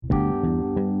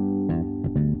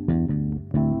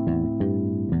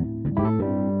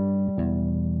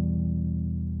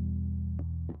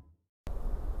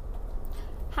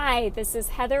Hi, this is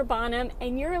Heather Bonham,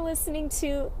 and you're listening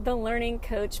to the Learning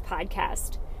Coach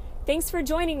Podcast. Thanks for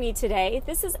joining me today.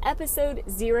 This is episode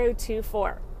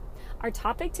 024. Our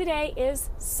topic today is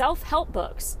self-help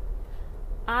books.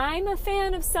 I'm a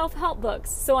fan of self-help books,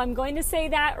 so I'm going to say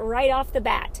that right off the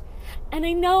bat. And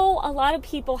I know a lot of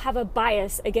people have a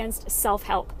bias against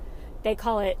self-help. They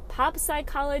call it pop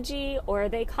psychology, or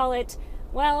they call it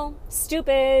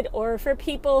stupid, or for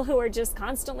people who are just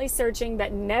constantly searching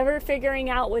but never figuring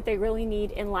out what they really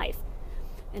need in life.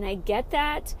 And I get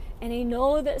that, and I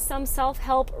know that some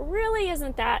self-help really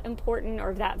isn't that important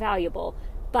or that valuable.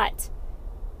 But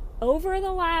over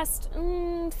the last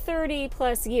 30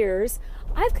 plus years,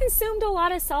 I've consumed a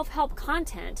lot of self-help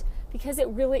content because it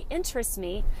really interests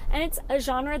me, and it's a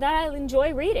genre that I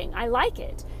enjoy reading. I like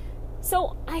it.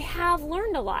 So I have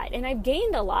learned a lot, and I've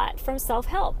gained a lot from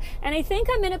self-help. And I think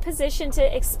I'm in a position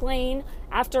to explain,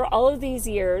 after all of these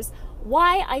years,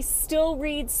 why I still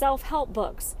read self-help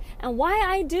books and why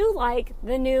I do like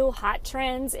the new hot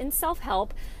trends in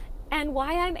self-help and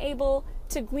why I'm able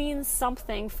to glean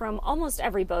something from almost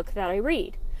every book that I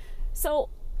read. So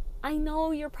I know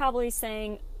you're probably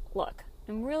saying, look,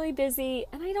 I'm really busy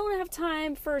and I don't have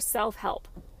time for self-help.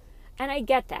 And I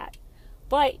get that.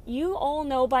 But you all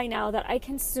know by now that I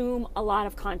consume a lot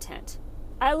of content.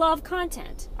 I love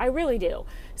content. I really do.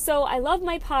 So I love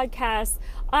my podcasts.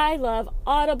 I love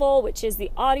Audible, which is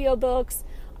the audiobooks.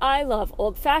 I love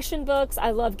old-fashioned books.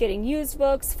 I love getting used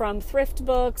books from Thrift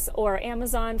Books or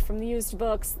Amazon from the used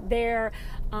books there.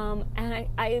 And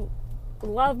I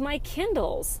love my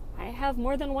Kindles. I have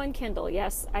more than one Kindle.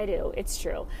 Yes, I do. It's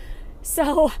true.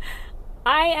 So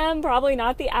I am probably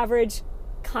not the average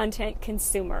content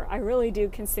consumer. I really do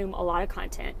consume a lot of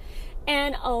content.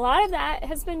 And a lot of that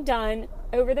has been done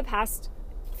over the past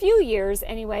few years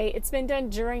anyway. It's been done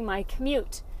during my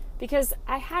commute because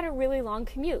I had a really long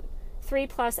commute,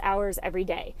 3+ hours every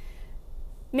day.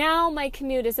 Now my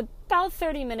commute is about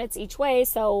 30 minutes each way,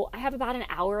 so I have about an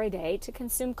hour a day to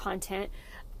consume content.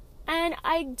 And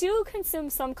I do consume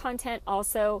some content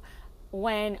also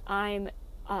when I'm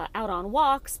out on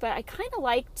walks, but I kind of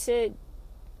like to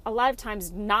a lot of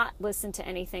times not listen to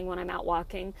anything when I'm out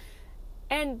walking.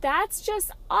 And that's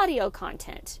just audio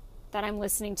content that I'm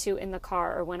listening to in the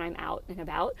car or when I'm out and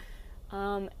about.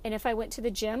 And if I went to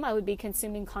the gym, I would be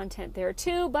consuming content there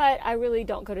too, but I really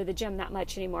don't go to the gym that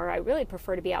much anymore. I really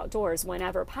prefer to be outdoors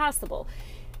whenever possible.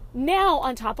 Now,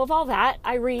 on top of all that,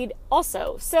 I read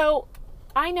also. So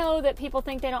I know that people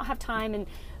think they don't have time. And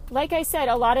like I said,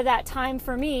 a lot of that time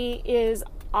for me is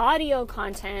audio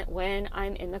content when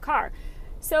I'm in the car.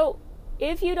 So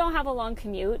if you don't have a long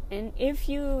commute, and if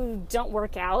you don't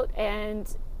work out,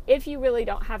 and if you really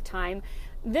don't have time,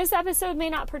 this episode may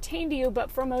not pertain to you, but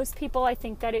for most people, I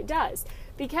think that it does.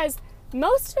 Because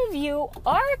most of you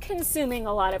are consuming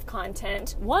a lot of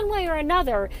content, one way or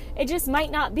another. It just might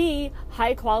not be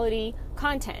high quality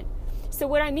content. So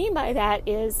what I mean by that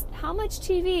is, how much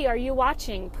TV are you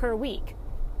watching per week?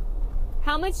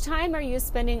 How much time are you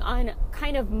spending on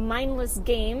kind of mindless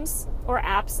games or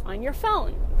apps on your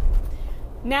phone?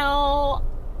 Now,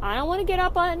 I don't want to get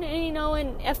up on,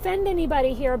 and offend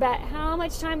anybody here, but how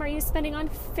much time are you spending on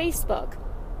Facebook?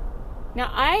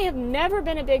 Now, I have never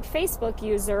been a big Facebook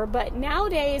user, but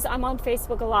nowadays I'm on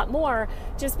Facebook a lot more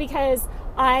just because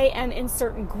I am in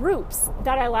certain groups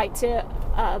that I like to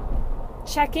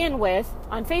check in with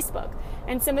on Facebook.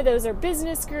 And some of those are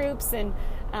business groups and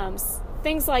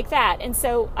things like that. And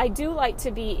so I do like to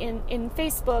be in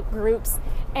Facebook groups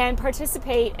and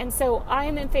participate. And so I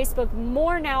am in Facebook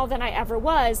more now than I ever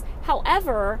was.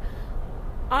 However,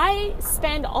 I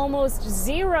spend almost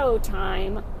zero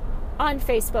time on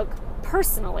Facebook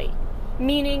personally,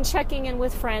 meaning checking in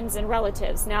with friends and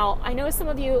relatives. Now, I know some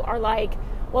of you are like,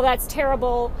 well, that's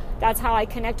terrible. That's how I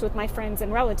connect with my friends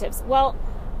and relatives. Well,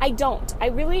 I don't.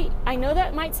 I know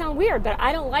that might sound weird, but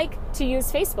I don't like to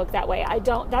use Facebook that way.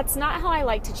 That's not how I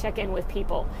like to check in with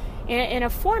people in a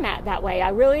format that way. I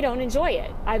really don't enjoy it.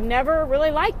 I've never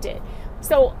really liked it.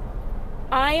 So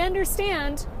I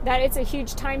understand that it's a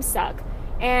huge time suck.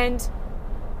 And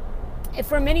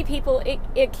for many people,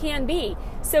 it can be.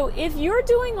 So if you're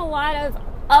doing a lot of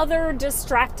other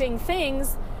distracting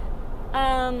things,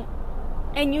 and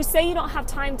you say you don't have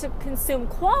time to consume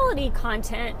quality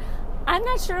content, I'm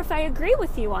not sure if I agree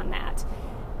with you on that,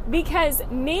 because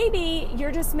maybe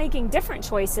you're just making different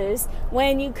choices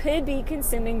when you could be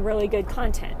consuming really good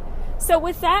content. So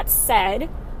with that said,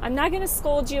 I'm not going to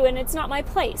scold you, and it's not my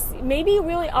place. Maybe you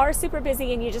really are super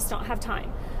busy and you just don't have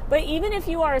time. But even if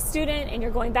you are a student and you're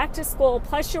going back to school,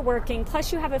 plus you're working,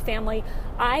 plus you have a family,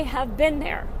 I have been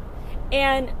there.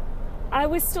 And I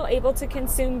was still able to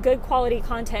consume good quality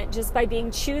content just by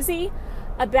being choosy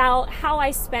about how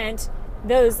I spent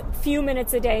those few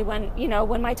minutes a day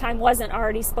when my time wasn't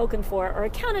already spoken for or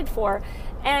accounted for.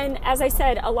 And as I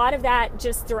said, a lot of that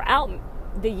just throughout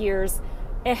the years,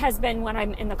 it has been when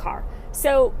I'm in the car.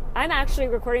 So I'm actually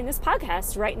recording this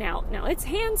podcast right now. Now it's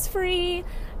hands-free.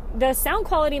 The sound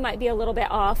quality might be a little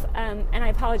bit off, and I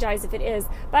apologize if it is,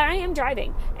 but I am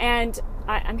driving and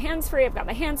I'm hands-free. I've got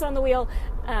my hands on the wheel,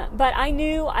 but I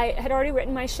knew I had already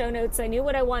written my show notes. I knew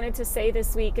what I wanted to say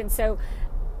this week. And so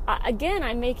again,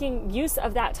 I'm making use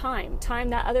of that time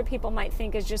that other people might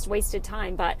think is just wasted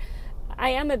time. But I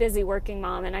am a busy working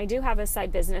mom, and I do have a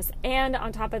side business. And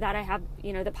on top of that, I have,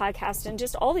 the podcast and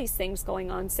just all these things going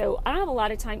on. So I don't have a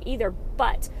lot of time either,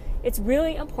 but it's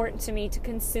really important to me to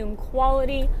consume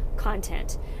quality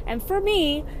content. And for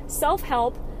me,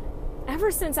 self-help,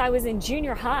 ever since I was in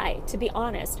junior high, to be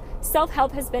honest,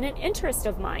 self-help has been an interest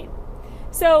of mine.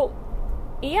 So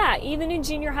yeah, even in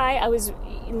junior high, I was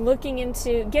looking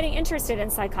into getting interested in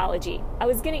psychology. I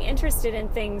was getting interested in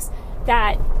things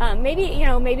that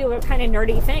maybe were kind of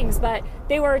nerdy things, but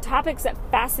they were topics that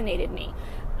fascinated me.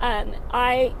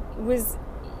 I was,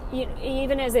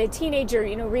 even as a teenager,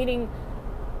 reading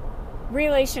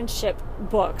relationship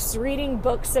books, reading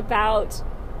books about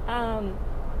how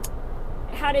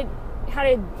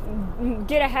to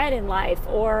get ahead in life,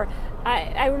 or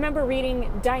I remember reading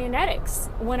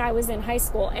Dianetics when I was in high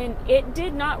school, and it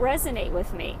did not resonate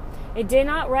with me. It did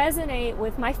not resonate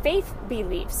with my faith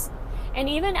beliefs. And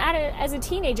even as a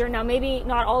teenager, now maybe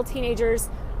not all teenagers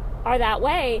are that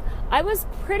way, I was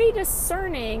pretty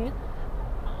discerning,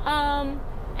 and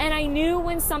I knew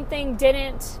when something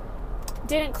didn't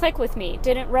click with me,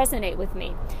 didn't resonate with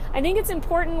me. I think it's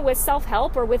important with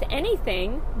self-help or with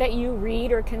anything that you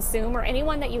read or consume or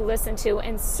anyone that you listen to,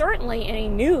 and certainly any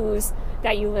news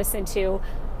that you listen to,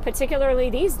 particularly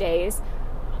these days,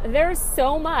 there's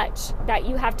so much that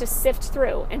you have to sift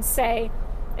through and say,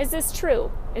 is this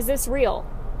true? Is this real?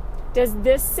 Does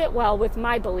this sit well with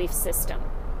my belief system?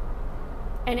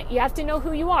 And you have to know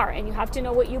who you are, and you have to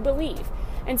know what you believe.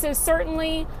 And so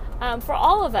certainly for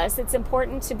all of us, it's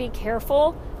important to be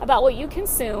careful about what you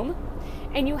consume,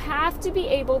 and you have to be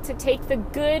able to take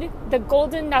the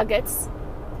golden nuggets,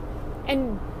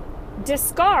 and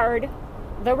discard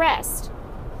the rest.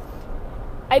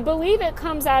 I believe it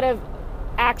comes out of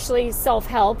actually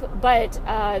self-help, but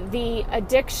the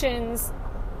addictions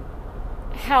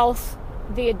health,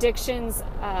 the addictions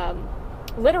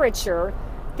literature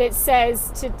that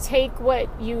says to take what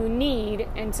you need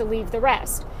and to leave the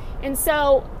rest. And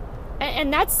so,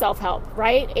 and that's self-help,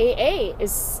 right? AA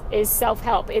is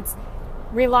self-help. It's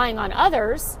relying on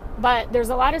others, but there's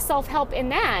a lot of self-help in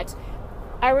that.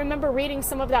 I remember reading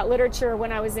some of that literature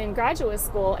when I was in graduate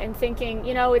school and thinking,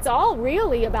 it's all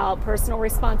really about personal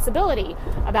responsibility,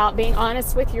 about being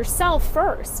honest with yourself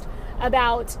first,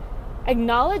 about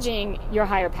acknowledging your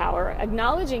higher power,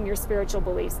 acknowledging your spiritual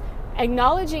beliefs,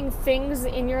 acknowledging things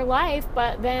in your life,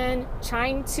 but then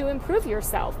trying to improve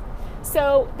yourself.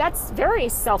 So that's very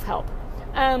self-help.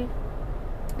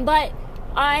 But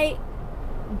I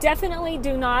definitely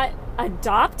do not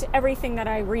adopt everything that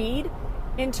I read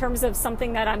in terms of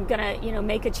something that I'm gonna,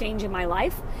 make a change in my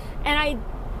life. And I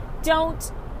don't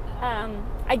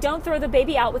throw the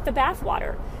baby out with the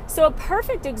bathwater. So a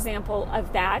perfect example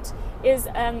of that is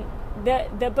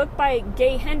the book by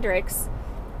Gay Hendricks,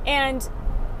 and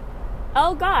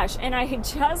oh gosh, and I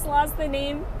just lost the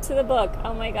name to the book.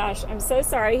 Oh my gosh, I'm so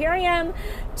sorry. Here I am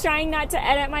trying not to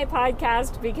edit my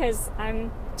podcast because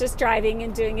I'm just driving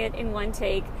and doing it in one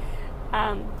take.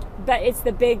 But it's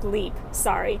The Big Leap.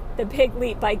 Sorry, The Big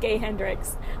Leap by Gay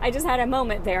Hendricks. I just had a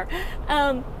moment there.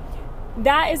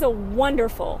 That is a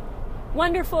wonderful,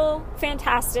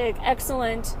 fantastic,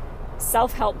 excellent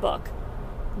self-help book.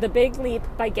 The Big Leap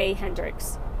by Gay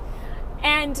Hendricks.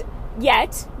 And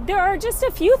yet, there are just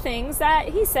a few things that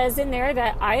he says in there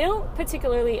that I don't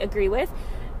particularly agree with.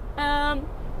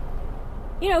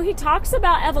 He talks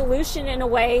about evolution in a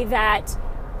way that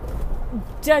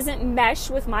doesn't mesh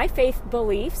with my faith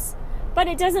beliefs, but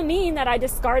it doesn't mean that I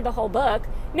discard the whole book.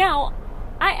 Now,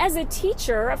 as a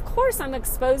teacher, of course, I'm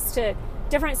exposed to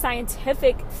different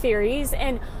scientific theories,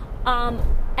 and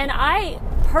I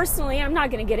personally, I'm not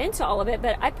going to get into all of it,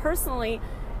 but I personally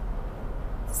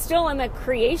still am a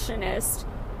creationist,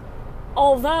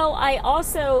 although I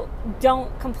also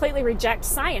don't completely reject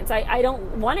science. I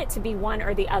don't want it to be one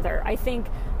or the other. I think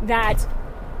that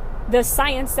the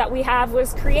science that we have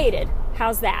was created.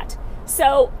 How's that?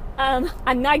 So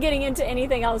I'm not getting into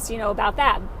anything else, about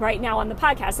that right now on the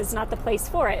podcast. It's not the place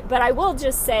for it. But I will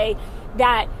just say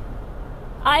that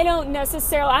I don't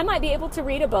necessarily, I might be able to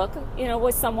read a book,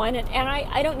 with someone, and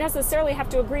I don't necessarily have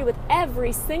to agree with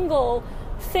every single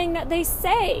thing that they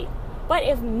say. But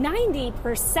if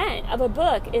 90% of a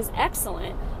book is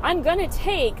excellent, I'm going to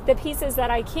take the pieces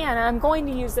that I can, and I'm going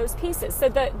to use those pieces. So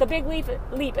the Big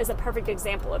Leap is a perfect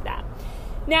example of that.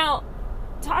 Now,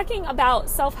 talking about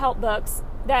self-help books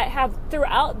that have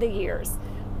throughout the years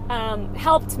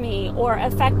helped me or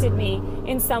affected me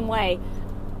in some way,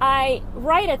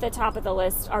 right at the top of the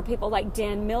list are people like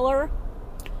Dan Miller,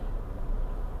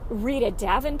 Rita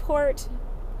Davenport,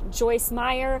 Joyce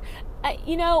Meyer.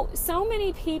 So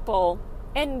many people,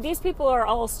 and these people are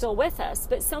all still with us,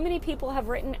 but so many people have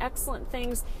written excellent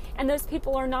things, and those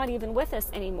people are not even with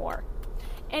us anymore.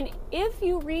 And if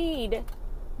you read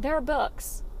their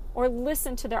books or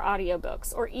listen to their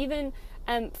audiobooks, or even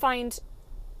find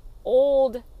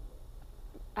old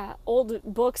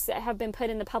books that have been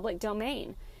put in the public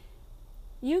domain,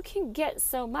 you can get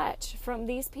so much from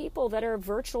these people that are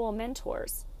virtual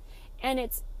mentors. And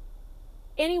it's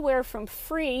anywhere from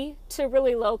free to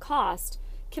really low cost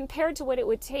compared to what it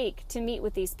would take to meet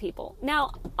with these people.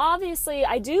 Now, obviously,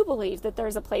 I do believe that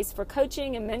there's a place for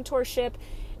coaching and mentorship,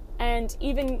 and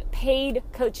even paid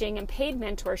coaching and paid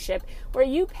mentorship, where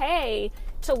you pay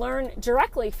to learn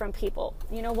directly from people,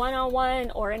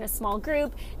 one-on-one or in a small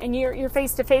group, and you're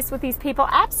face-to-face with these people.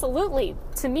 Absolutely.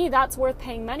 To me, that's worth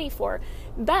paying money for.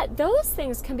 But those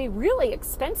things can be really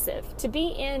expensive. To be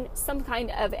in some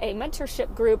kind of a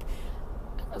mentorship group,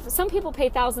 some people pay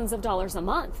thousands of dollars a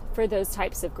month for those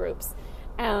types of groups.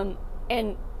 The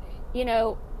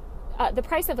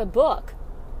price of a book,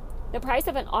 the price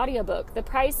of an audiobook, the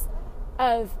price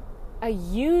of a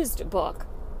used book.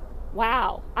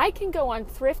 Wow. I can go on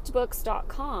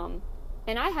thriftbooks.com,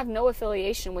 and I have no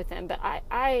affiliation with them, but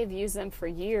I've used them for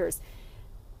years.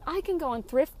 I can go on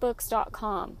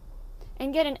thriftbooks.com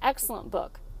and get an excellent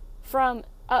book from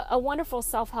a wonderful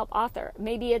self-help author.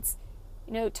 Maybe it's,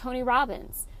 Tony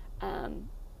Robbins,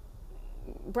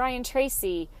 Brian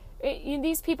Tracy.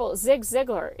 These people, Zig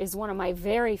Ziglar is one of my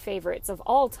very favorites of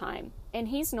all time, and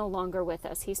he's no longer with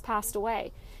us. He's passed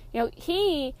away.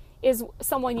 He is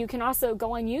someone you can also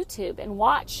go on YouTube and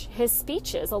watch his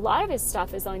speeches. A lot of his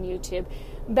stuff is on YouTube,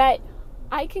 but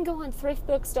I can go on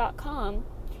thriftbooks.com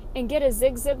and get a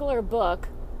Zig Ziglar book,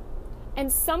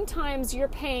 and sometimes you're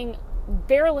paying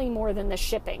barely more than the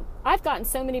shipping. I've gotten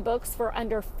so many books for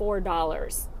under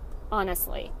 $4,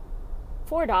 honestly.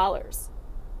 $4.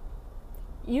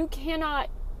 You cannot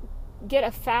get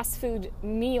a fast food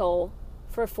meal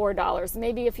for $4.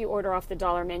 Maybe if you order off the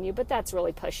dollar menu, but that's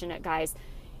really pushing it, guys.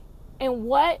 And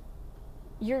what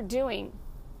you're doing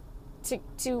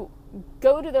to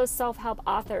go to those self-help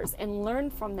authors and learn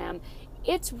from them,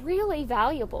 it's really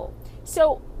valuable.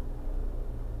 So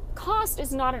cost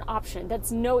is not an option.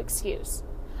 That's no excuse.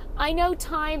 I know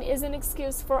time is an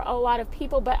excuse for a lot of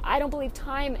people, but I don't believe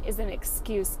time is an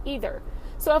excuse either.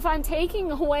 So if I'm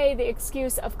taking away the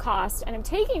excuse of cost and I'm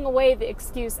taking away the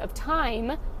excuse of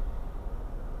time,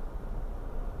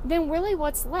 then really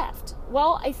what's left?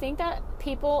 Well, I think that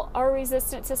people are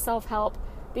resistant to self-help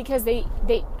because they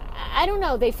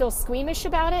feel squeamish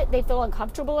about it. They feel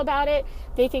uncomfortable about it.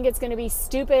 They think it's going to be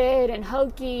stupid and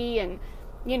hokey and,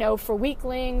 for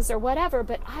weaklings or whatever.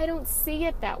 But I don't see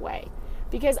it that way,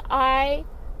 because I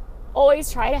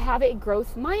always try to have a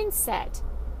growth mindset.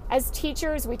 As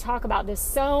teachers, we talk about this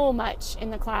so much in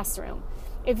the classroom.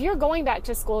 If you're going back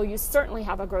to school, you certainly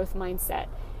have a growth mindset.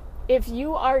 If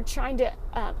you are trying to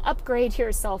upgrade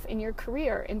yourself in your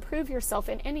career, improve yourself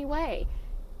in any way,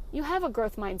 you have a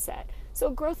growth mindset. So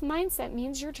a growth mindset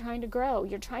means you're trying to grow.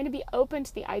 You're trying to be open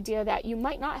to the idea that you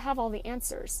might not have all the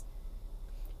answers.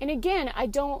 And again,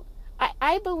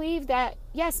 I believe that,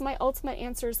 yes, my ultimate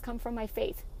answers come from my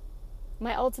faith.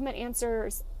 My ultimate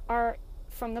answers are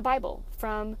from the Bible,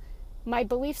 from my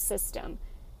belief system.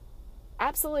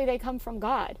 Absolutely, they come from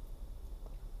God.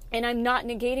 And I'm not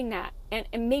negating that.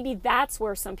 And maybe that's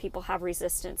where some people have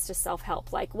resistance to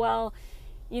self-help. Like, well,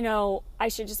 I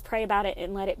should just pray about it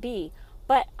and let it be.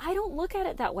 But I don't look at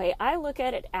it that way. I look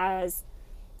at it as,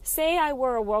 say I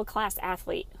were a world-class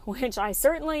athlete, which I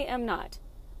certainly am not.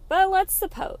 But let's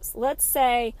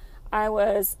say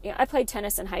I played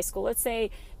tennis in high school. Let's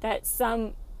say that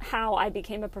somehow I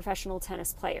became a professional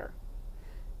tennis player.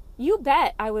 You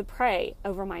bet I would pray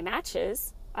over my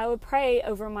matches. I would pray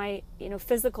over my,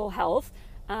 physical health.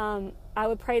 I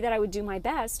would pray that I would do my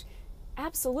best.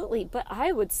 Absolutely. But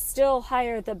I would still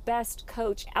hire the best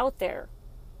coach out there.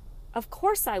 Of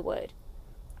course I would.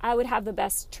 I would have the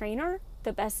best trainer,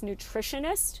 the best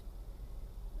nutritionist,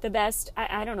 the best,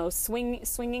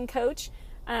 swinging coach.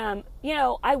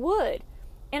 I would.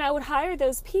 And I would hire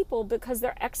those people because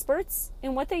they're experts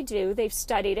in what they do. They've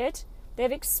studied it. They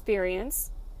have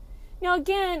experience. Now,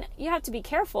 again, you have to be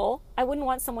careful. I wouldn't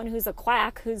want someone who's a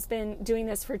quack, who's been doing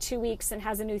this for 2 weeks and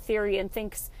has a new theory and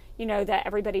thinks, that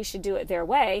everybody should do it their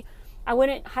way. I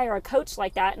wouldn't hire a coach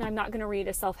like that, and I'm not going to read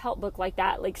a self-help book like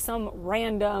that, like some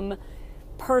random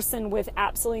person with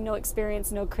absolutely no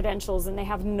experience, no credentials, and they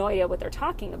have no idea what they're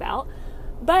talking about.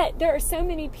 But there are so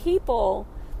many people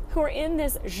who are in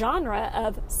this genre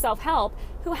of self-help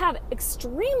who have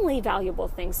extremely valuable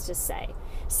things to say.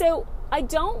 So I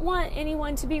don't want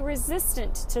anyone to be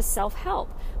resistant to self-help,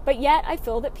 but yet I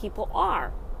feel that people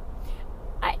are.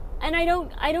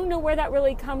 I don't know where that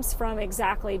really comes from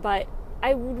exactly, but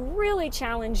I would really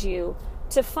challenge you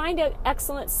to find an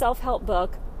excellent self-help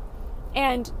book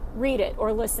and read it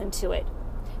or listen to it.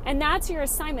 And that's your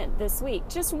assignment this week,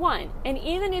 just one. And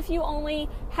even if you only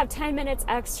have 10 minutes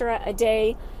extra a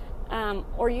day,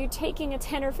 or you're taking a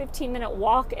 10 or 15 minute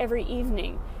walk every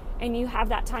evening and you have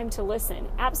that time to listen,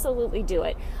 absolutely do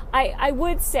it. I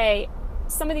would say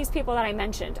some of these people that I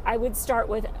mentioned, I would start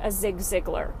with a Zig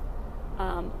Ziglar,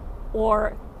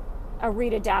 or a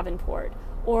Rita Davenport,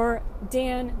 or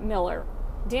Dan Miller.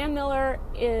 Dan Miller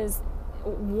is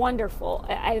wonderful.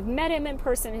 I've met him in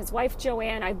person, his wife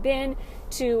Joanne. I've been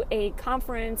to a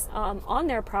conference on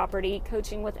their property,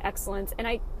 Coaching with Excellence, and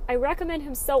I recommend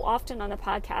him so often on the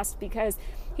podcast because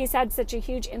he's had such a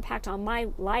huge impact on my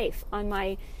life, on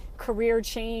my career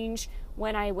change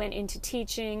when I went into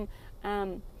teaching,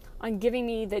 on giving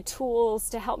me the tools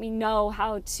to help me know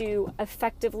how to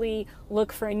effectively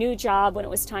look for a new job when it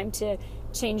was time to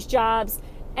change jobs,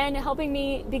 and helping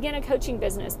me begin a coaching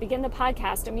business, begin the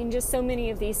podcast. I mean, just so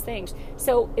many of these things.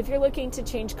 So if you're looking to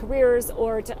change careers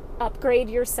or to upgrade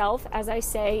yourself, as I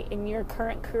say, in your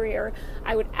current career,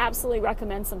 I would absolutely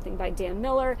recommend something by Dan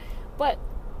Miller. But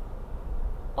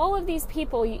all of these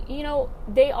people,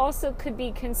 they also could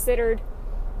be considered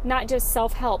not just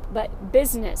self-help, but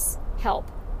business help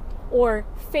or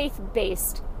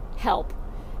faith-based help.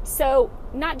 So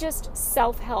not just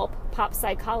self-help, pop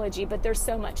psychology, but there's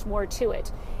so much more to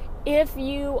it. If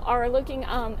you are looking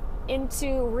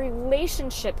into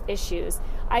relationship issues,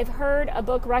 I've heard a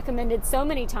book recommended so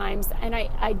many times, and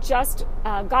I just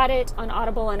got it on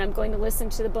Audible, and I'm going to listen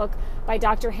to the book by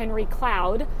Dr. Henry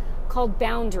Cloud called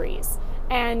Boundaries.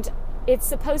 And it's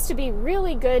supposed to be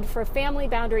really good for family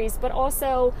boundaries, but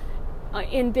also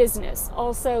in business,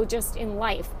 also just in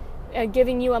life,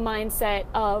 giving you a mindset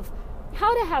of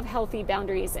how to have healthy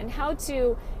boundaries and how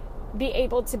to be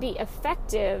able to be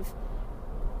effective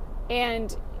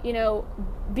and,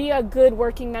 be a good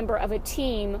working member of a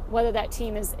team, whether that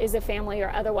team is a family or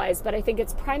otherwise. But I think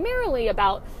it's primarily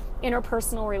about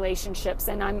interpersonal relationships,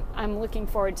 and I'm looking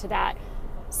forward to that.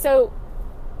 So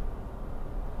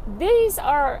this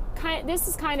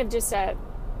is kind of just an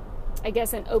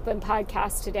open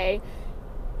podcast today,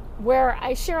 where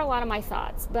I share a lot of my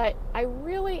thoughts, but I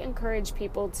really encourage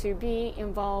people to be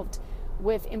involved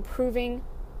with improving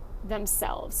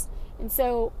themselves. And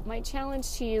so my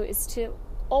challenge to you is to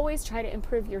always try to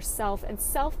improve yourself, and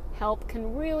self-help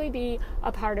can really be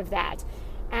a part of that.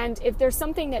 And if there's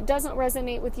something that doesn't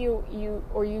resonate with you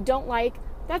or you don't like,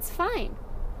 that's fine.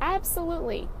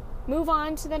 Absolutely. Move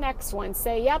on to the next one.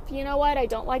 Say, yep, you know what? I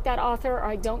don't like that author, or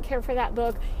I don't care for that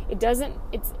book.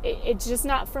 It's just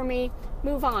not for me.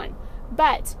 Move on.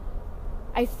 But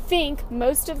I think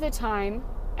most of the time,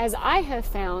 as I have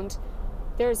found,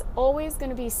 there's always going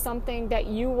to be something that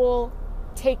you will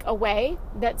take away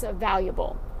that's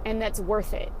valuable and that's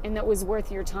worth it and that was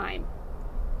worth your time.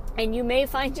 And you may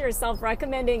find yourself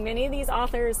recommending many of these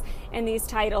authors and these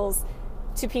titles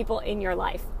to people in your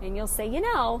life. And you'll say,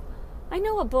 I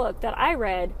know a book that I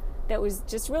read that was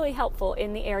just really helpful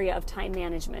in the area of time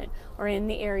management, or in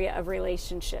the area of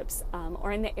relationships,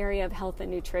 or in the area of health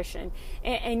and nutrition.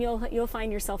 And you'll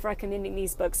find yourself recommending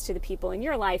these books to the people in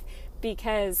your life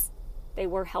because they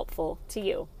were helpful to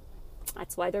you.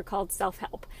 That's why they're called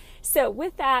self-help. So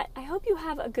with that, I hope you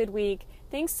have a good week.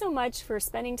 Thanks so much for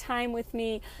spending time with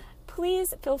me.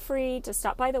 Please feel free to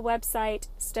stop by the website,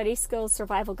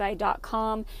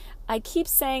 StudySkillsSurvivalGuide.com. I keep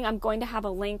saying I'm going to have a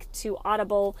link to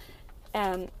Audible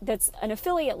that's an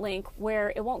affiliate link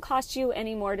where it won't cost you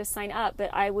any more to sign up,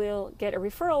 but I will get a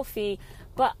referral fee.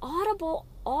 But Audible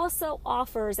also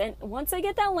offers, and once I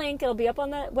get that link, it'll be up on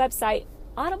the website,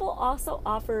 Audible also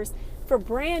offers for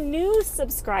brand new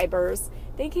subscribers,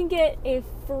 they can get a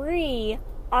free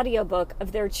audiobook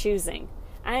of their choosing.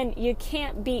 And you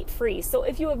can't beat free. So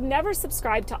if you have never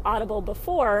subscribed to Audible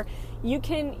before, you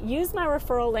can use my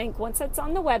referral link once it's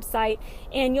on the website,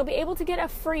 and you'll be able to get a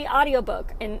free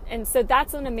audiobook. And so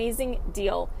that's an amazing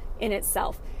deal in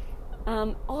itself.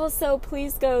 Also,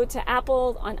 please go to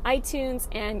Apple on iTunes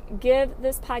and give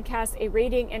this podcast a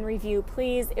rating and review,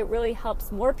 please. It really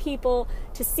helps more people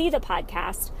to see the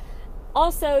podcast.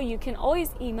 Also, you can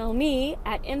always email me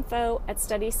at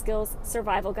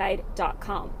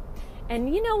info@studyskillssurvivalguide.com.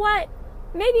 And you know what?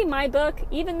 Maybe my book,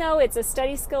 even though it's a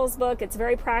study skills book, it's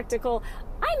very practical,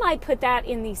 I might put that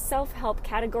in the self-help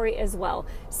category as well.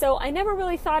 So I never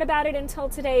really thought about it until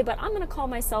today, but I'm going to call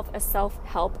myself a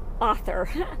self-help author.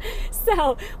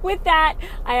 So with that,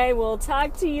 I will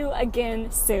talk to you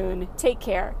again soon. Take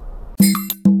care.